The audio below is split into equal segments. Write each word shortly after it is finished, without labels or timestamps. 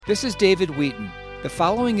This is David Wheaton. The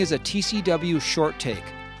following is a TCW short take,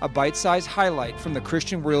 a bite-sized highlight from the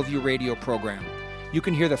Christian Worldview radio program. You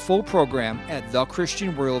can hear the full program at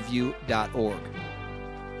thechristianworldview.org.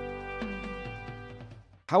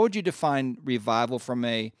 How would you define revival from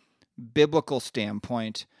a biblical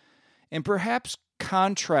standpoint, and perhaps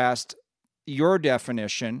contrast your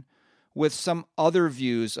definition with some other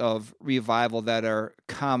views of revival that are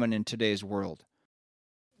common in today's world?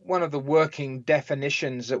 One of the working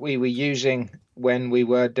definitions that we were using when we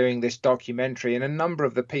were doing this documentary, and a number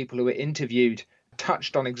of the people who were interviewed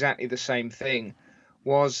touched on exactly the same thing,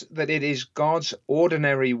 was that it is God's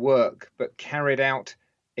ordinary work, but carried out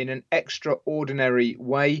in an extraordinary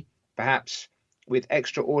way, perhaps with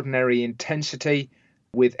extraordinary intensity,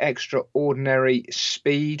 with extraordinary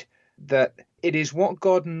speed, that it is what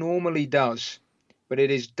God normally does, but it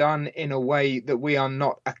is done in a way that we are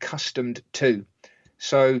not accustomed to.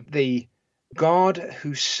 So the God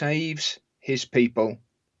who saves his people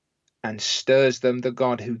and stirs them, the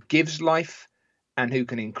God who gives life and who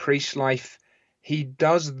can increase life, he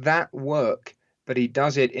does that work, but he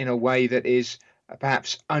does it in a way that is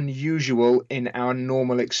perhaps unusual in our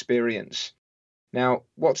normal experience. Now,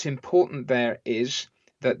 what's important there is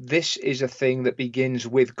that this is a thing that begins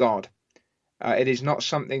with God. It is not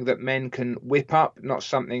something that men can whip up, not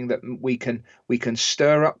something that we can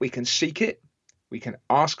stir up. We can seek it, we can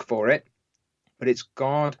ask for it, but it's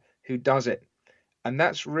God who does it. And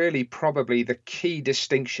that's really probably the key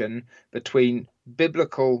distinction between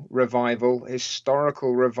biblical revival,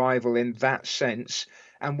 historical revival in that sense,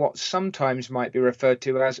 and what sometimes might be referred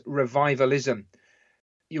to as revivalism.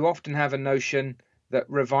 You often have a notion that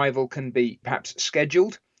revival can be perhaps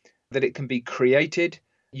scheduled, that it can be created.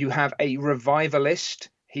 You have a revivalist.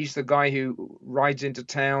 He's the guy who rides into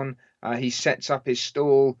town, he sets up his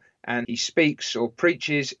stall, and he speaks or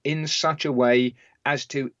preaches in such a way as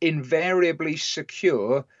to invariably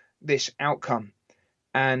secure this outcome.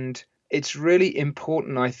 And it's really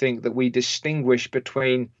important, I think, that we distinguish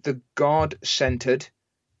between the God-centered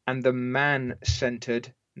and the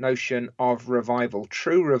man-centered notion of revival.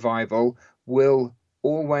 True revival will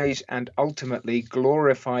always and ultimately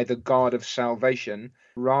glorify the God of salvation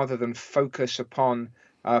rather than focus upon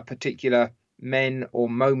particular men or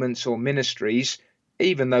moments or ministries,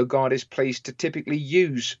 even though God is pleased to typically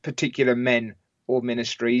use particular men or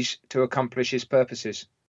ministries to accomplish his purposes.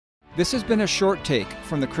 This has been a short take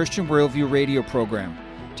from the Christian Worldview radio program.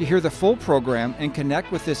 To hear the full program and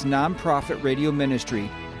connect with this nonprofit radio ministry,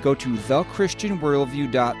 go to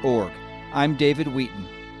thechristianworldview.org. I'm David Wheaton.